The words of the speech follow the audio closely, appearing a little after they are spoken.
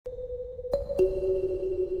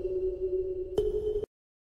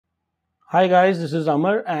Hi guys, this is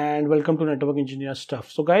Amar and welcome to Network Engineer Stuff.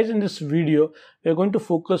 So guys, in this video, we are going to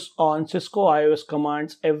focus on Cisco IOS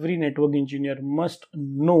commands every network engineer must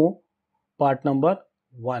know, part number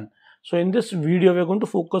 1. So in this video, we are going to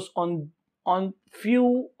focus on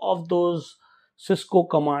few of those Cisco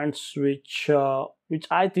commands which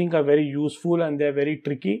I think are very useful and they're very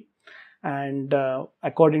tricky. And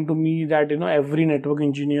according to me, that every network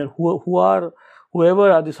engineer whoever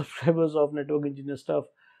are the subscribers of Network Engineer Stuff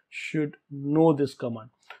should know this command.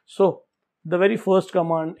 So the very first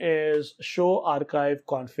command is show archive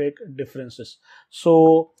config differences.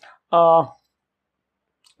 So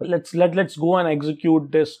let's go and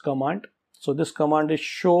execute this command. So this command is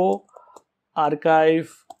show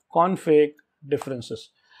archive config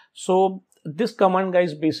differences. So this command,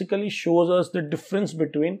 guys, basically shows us the difference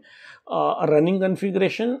between a running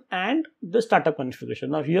configuration and the startup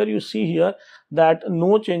configuration. Now here you see here that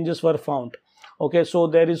no changes were found. Okay, so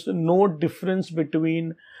there is no difference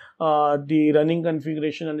between the running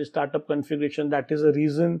configuration and the startup configuration. That is the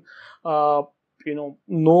reason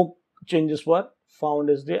no changes were found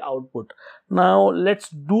as the output. Now let's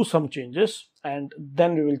do some changes and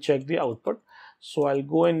then we will check the output. So I'll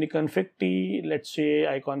go in the config T. Let's say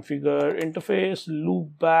I configure interface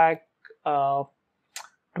loopback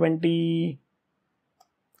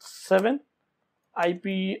 27,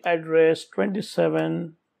 IP address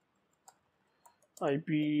 27,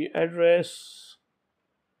 IP address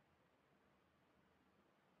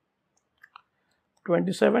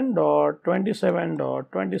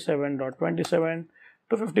 27.27.27.27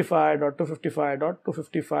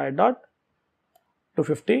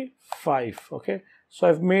 255.255.255.255. Okay, so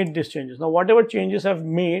I've made these changes. Now whatever changes I've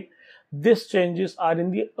made, these changes are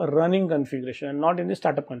in the running configuration and not in the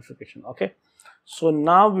startup configuration. Okay, so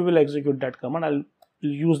now we will execute that command. I'll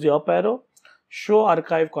use the up arrow, show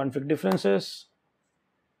archive config differences.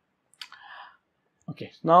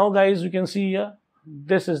 Okay, now guys, you can see here,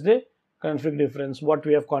 this is the config difference, what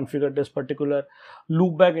we have configured. This particular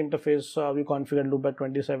loopback interface, we configured loopback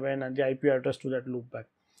 27 and the IP address to that loopback.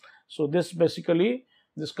 So this basically,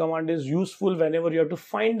 this command is useful whenever you have to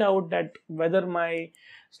find out that whether my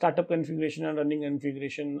startup configuration and running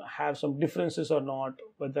configuration have some differences or not,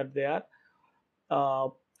 whether they are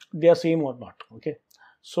same or not. Okay,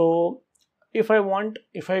 so if I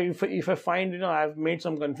find I've made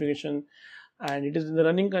some configuration and it is in the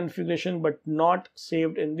running configuration but not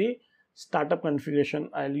saved in the startup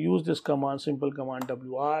configuration, I'll use this command, simple command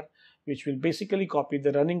WR, which will basically copy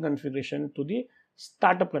the running configuration to the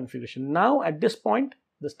startup configuration. Now at this point,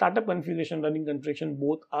 the startup configuration, running configuration,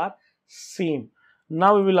 both are same.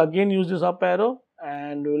 Now we will again use this up arrow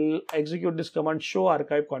and we will execute this command, show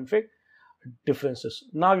archive config differences.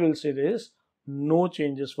 Now you will see there is no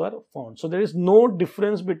changes were found. So there is no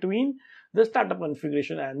difference between the startup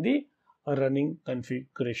configuration and the running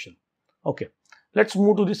configuration. Okay, let's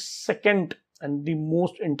move to the second and the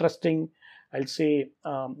most interesting, I'll say,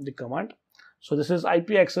 the command. So this is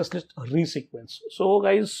IP access list resequence. So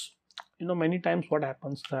guys, many times what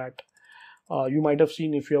happens that you might have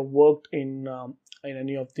seen if you have worked in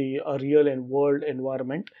any of the real and world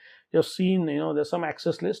environment, you've seen there's some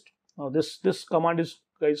access list. Now this command is,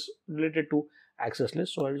 guys, related to access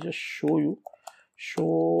list. So I'll just show you,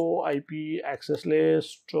 show IP access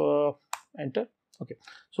list, enter. Okay,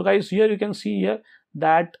 so guys, here you can see here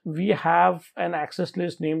that we have an access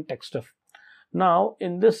list named tech stuff. Now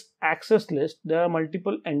in this access list there are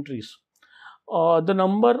multiple entries. The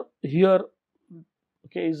number here,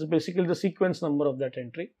 okay, is basically the sequence number of that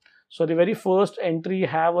entry. So the very first entry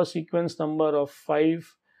have a sequence number of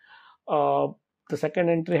 5. The second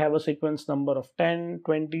entry have a sequence number of 10,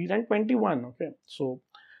 20 and 21. Okay, so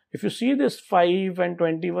if you see this 5 and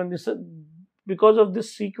 21, this is because of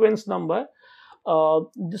this sequence number,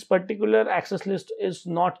 this particular access list is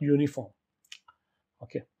not uniform.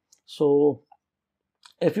 Okay, so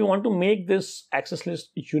if you want to make this access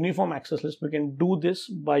list uniform access list, we can do this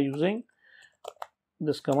by using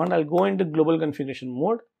this command. I'll go into global configuration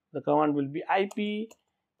mode. The command will be IP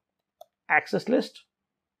access list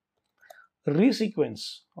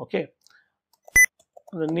resequence. Okay,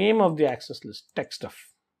 the name of the access list, tech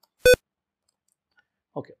stuff.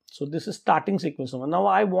 Okay, so this is starting sequence number. Now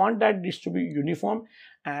I want that this to be uniform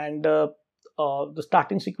and the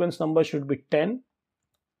starting sequence number should be 10.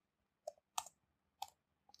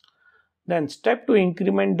 Then step to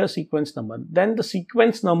increment the sequence number. Then the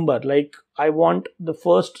sequence number, like I want the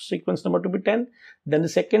first sequence number to be 10, then the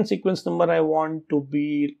second sequence number I want to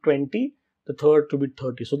be 20, the third to be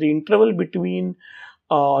 30. So the interval between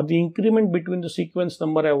the increment between the sequence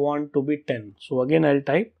number I want to be 10. So again I'll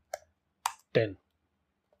type 10.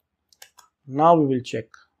 Now we will check.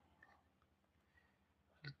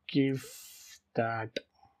 Give that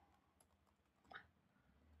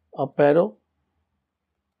up arrow.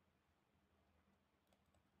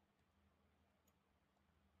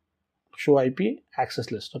 Show IP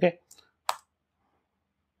access list. Okay.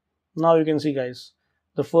 Now you can see, guys,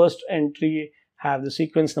 the first entry have the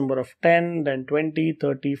sequence number of 10, then 20,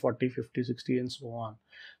 30, 40, 50, 60, and so on.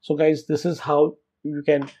 So guys, this is how you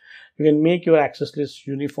can make your access list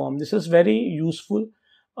uniform. This is very useful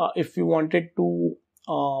if you wanted to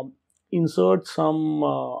insert some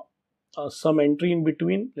entry in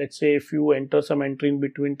between. Let's say if you enter some entry in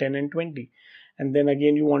between 10 and 20, and then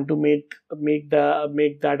again you want to make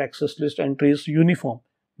that access list entries uniform,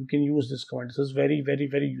 you can use this command. This is very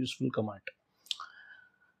useful command.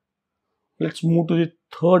 Let's move to the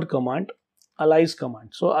third command, alias command.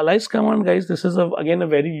 So alias command, guys, this is again a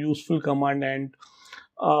very useful command, and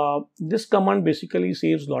this command basically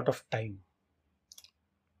saves a lot of time.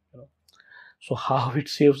 So how it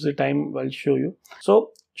saves the time, I'll show you.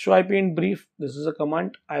 So show IP in brief, this is a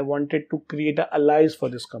command. I wanted to create an alias for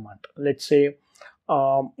this command. Let's say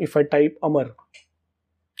if I type Amar,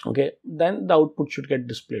 okay, then the output should get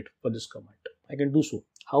displayed for this command. I can do so.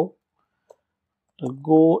 How?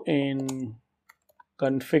 Go in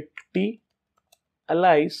config t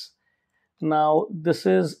alias. Now this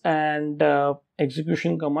is an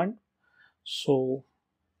execution command. So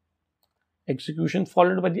execution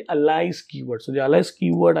followed by the alias keyword. So the alias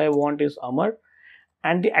keyword I want is Amar,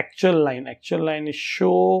 and the actual line is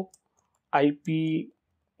show IP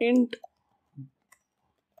int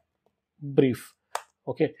brief.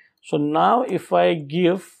 Okay, so now if I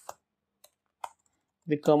give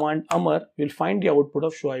the command Amar, you'll find the output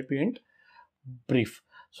of show IP int brief.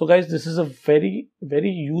 So guys, this is a very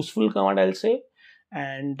useful command, I'll say,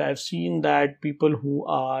 and I've seen that people who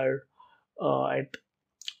are at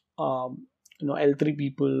L3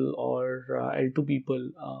 people or L2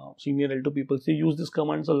 people, senior L2 people, they use these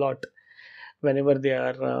commands a lot whenever they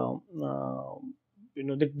are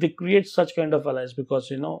they create such kind of alias, because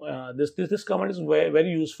this command is very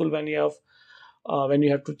useful when you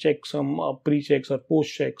have to check some pre-checks or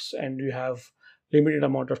post-checks, and you have limited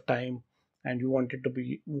amount of time and you wanted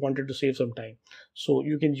to save some time. So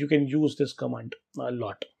you can use this command a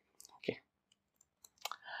lot. Okay,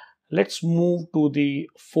 let's move to the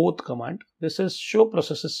fourth command. This is show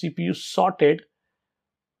processes CPU sorted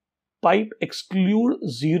pipe exclude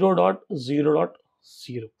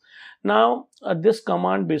 0.0.0. Now this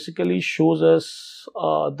command basically shows us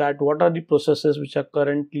that what are the processes which are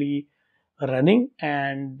currently running,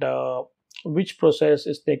 and which process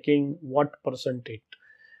is taking what percentage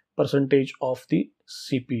of the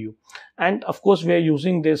CPU. And of course we are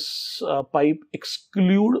using this pipe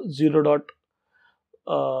exclude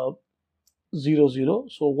 0.00.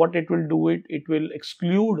 So what it will do, it will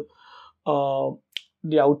exclude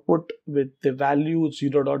the output with the value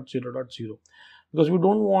 0.0.0, because we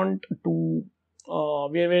don't want to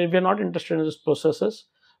we are not interested in these processes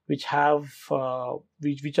which have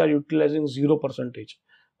which are utilizing 0%.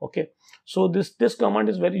 Okay, so this command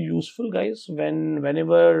is very useful, guys,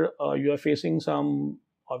 whenever you are facing some,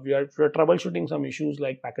 or you are troubleshooting some issues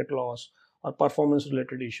like packet loss or performance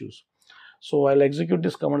related issues. So I'll execute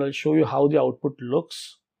this command. I'll show you how the output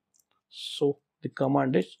looks. So the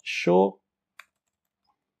command is show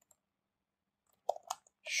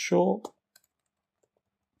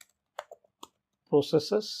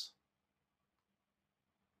processes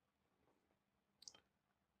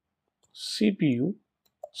CPU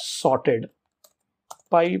sorted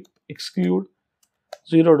pipe exclude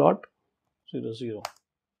 0.00.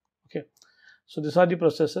 Okay, so these are the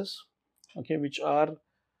processes, okay, which are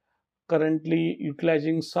currently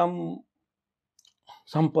utilizing some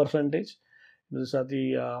percentage. These are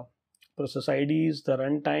the process IDs, the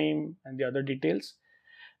runtime, and the other details.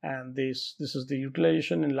 And this is the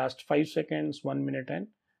utilization in last 5 seconds, 1 minute, and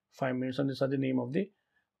 5 minutes, and these are the name of the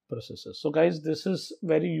processes. So guys, this is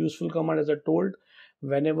very useful command, as I told,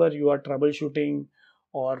 whenever you are troubleshooting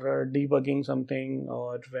or debugging something,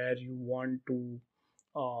 or where you want to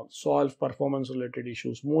solve performance related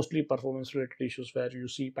issues, mostly performance related issues where you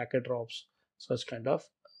see packet drops, such kind of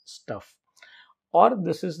stuff. Or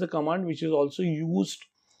this is the command which is also used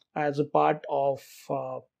as a part of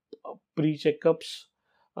pre-checkups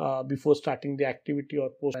before starting the activity, or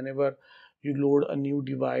post, whenever you load a new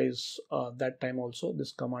device, that time also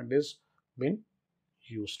this command is been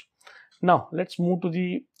used. Now let's move to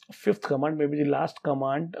the fifth command, maybe the last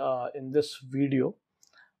command in this video,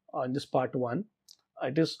 in this part 1.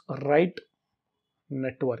 It is write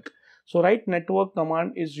network. So write network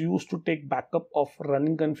command is used to take backup of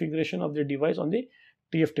running configuration of the device on the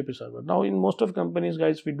TFTP server. Now in most of companies,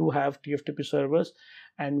 guys, we do have TFTP servers,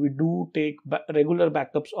 and we do take regular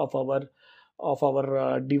backups of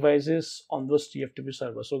our devices on those TFTP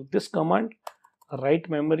servers. So this command, write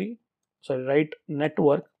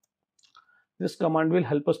network, this command will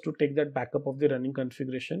help us to take that backup of the running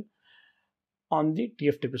configuration on the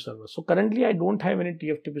TFTP server. So currently I don't have any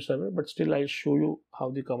TFTP server, but still I'll show you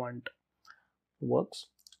how the command works.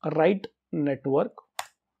 Write network,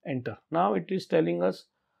 enter. Now it is telling us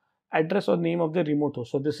address or name of the remote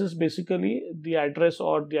host. So this is basically the address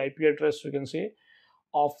or the IP address, you can say,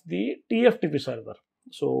 of the TFTP server.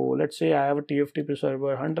 So let's say I have a TFTP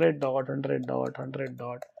server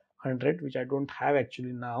 100.100.100.100, which I don't have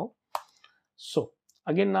actually now. So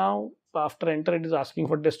again, now after enter, it is asking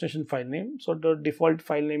for destination file name. So the default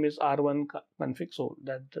file name is r1 config, so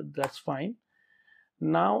that's fine.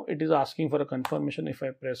 Now it is asking for a confirmation. If I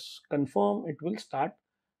press confirm, it will start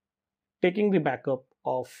taking the backup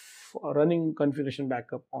of running configuration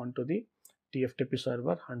backup onto the TFTP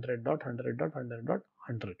server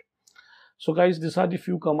 100.100.100.100. So guys, these are the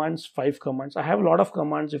few commands, 5 commands. I have a lot of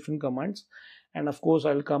commands, different commands, and of course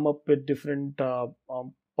I'll come up with different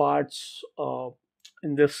parts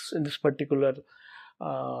in this particular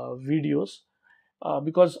videos,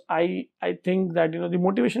 because I think that the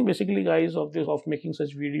motivation basically, guys, of making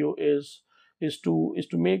such video is to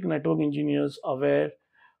make network engineers aware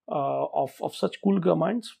of such cool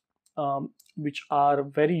commands, which are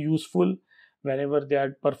very useful whenever they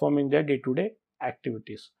are performing their day-to-day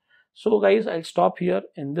activities. So guys, I'll stop here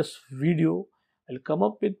in this video. I'll come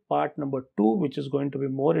up with part number 2, which is going to be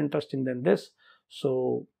more interesting than this.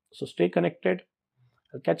 So stay connected.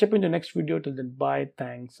 I'll catch up in the next video. Till then, bye,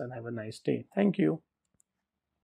 thanks, and have a nice day. Thank you.